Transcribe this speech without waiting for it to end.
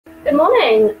Good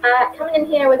morning. Coming in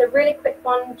here with a really quick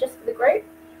one just for the group.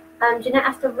 Jeanette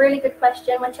asked a really good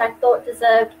question, which I thought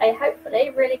deserved a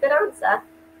hopefully really good answer,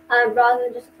 rather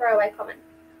than just a throwaway comment.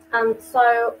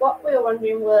 So what we were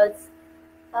wondering was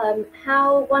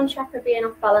how one chakra being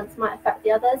off balance might affect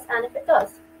the others, and if it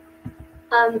does.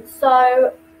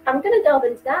 So I'm going to delve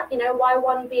into that, why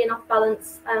one being off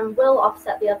balance will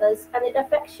offset the others, and it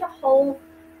affects your whole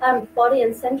body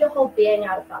and sends your whole being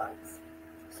out of balance.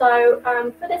 So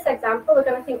for this example, we're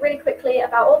going to think really quickly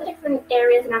about all the different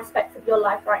areas and aspects of your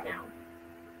life right now.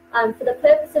 For the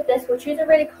purpose of this, we'll choose a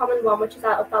really common one, which is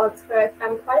out of balance for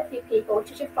quite a few people,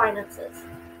 which is your finances.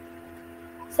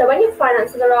 So when your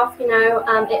finances are off,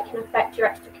 it can affect your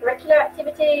extracurricular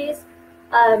activities.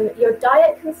 Your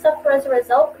diet can suffer as a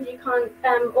result because you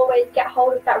can't always get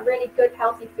hold of that really good,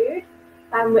 healthy food,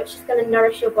 which is going to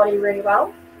nourish your body really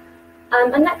well.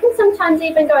 And that can sometimes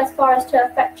even go as far as to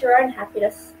affect your own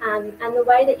happiness and the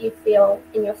way that you feel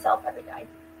in yourself every day.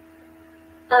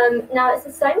 Now, it's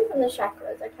the same from the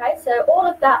chakras, okay? So all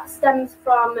of that stems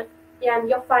from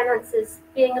your finances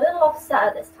being a little offset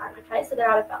at this time, okay? So they're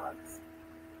out of balance.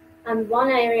 And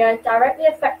one area directly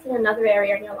affecting another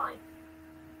area in your life.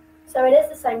 So it is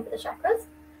the same for the chakras.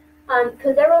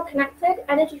 Because they're all connected,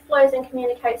 energy flows and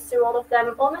communicates through all of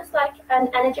them, almost like an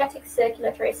energetic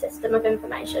circulatory system of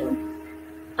information.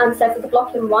 So for the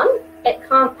block in one, it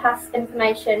can't pass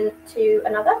information to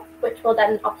another, which will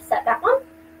then offset that one,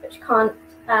 which can't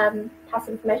pass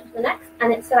information to the next.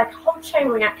 And it's like a whole chain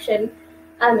reaction.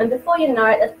 And before you know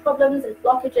it, there's problems, there's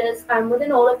blockages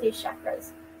within all of these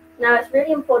chakras. Now, it's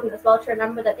really important as well to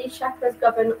remember that these chakras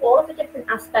govern all of the different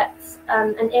aspects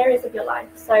and areas of your life.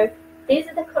 So these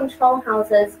are the control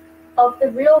houses of the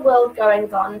real world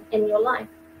goings on in your life.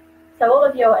 So all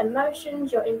of your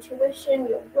emotions, your intuition,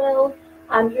 your will,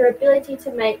 your ability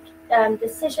to make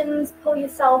decisions, pull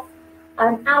yourself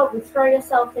out and throw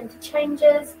yourself into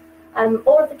changes,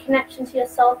 all of the connection to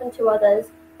yourself and to others,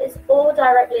 it's all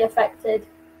directly affected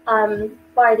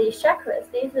by these chakras.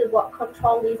 These are what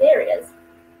control these areas.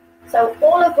 So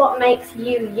all of what makes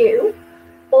you, you,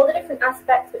 all the different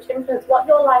aspects which influence what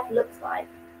your life looks like.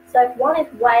 So if one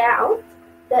is way out,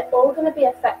 they're all going to be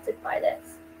affected by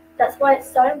this. That's why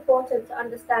it's so important to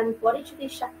understand what each of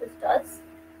these chakras does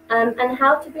and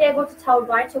how to be able to tell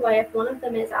right away if one of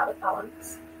them is out of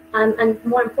balance. And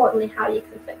more importantly, how you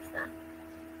can fix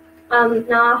that.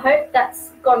 Now, I hope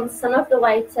that's gone some of the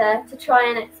way to try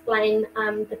and explain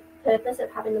the purpose of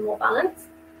having the more balance.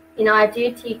 I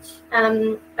do teach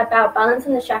about balance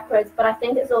in the chakras, but I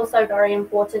think it's also very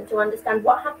important to understand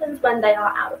what happens when they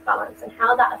are out of balance and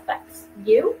how that affects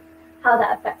you, how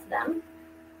that affects them.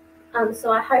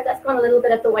 So I hope that's gone a little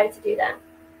bit of the way to do that.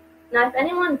 Now, if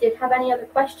anyone did have any other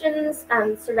questions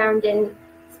surrounding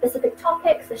specific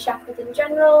topics, the chakras in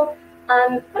general,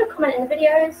 put a comment in the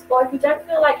videos, or if you don't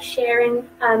feel like sharing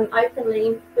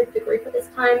openly with the group at this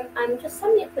time, just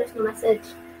send me a personal message.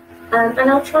 And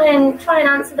I'll try and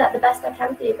answer that the best I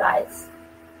can for you guys.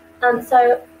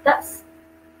 So that's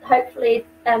hopefully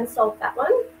solved that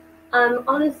one.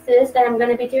 On Thursday, I'm going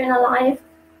to be doing a live,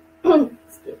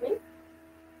 excuse me,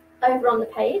 over on the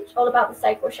page, all about the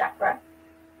sacral chakra,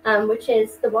 which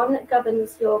is the one that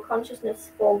governs your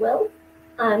consciousness for will,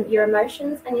 your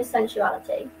emotions, and your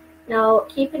sensuality. Now,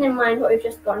 keeping in mind what we've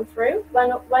just gone through,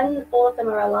 when all of them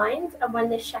are aligned and when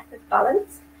this chakra is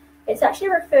balanced, it's actually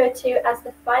referred to as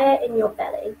the fire in your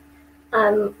belly,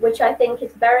 which I think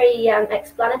is very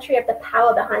explanatory of the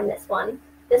power behind this one.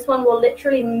 This one will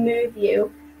literally move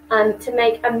you to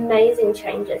make amazing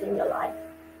changes in your life.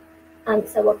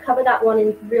 So we'll cover that one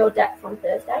in real depth on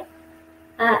Thursday.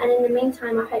 And in the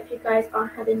meantime, I hope you guys are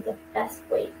having the best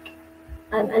week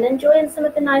and enjoying some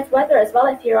of the nice weather as well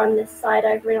if you're on this side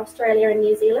over in Australia and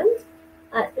New Zealand.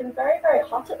 It's been very, very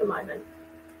hot at the moment.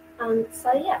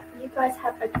 So yeah, you guys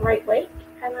have a great week,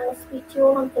 and I will speak to you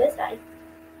all on Thursday.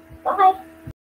 Bye.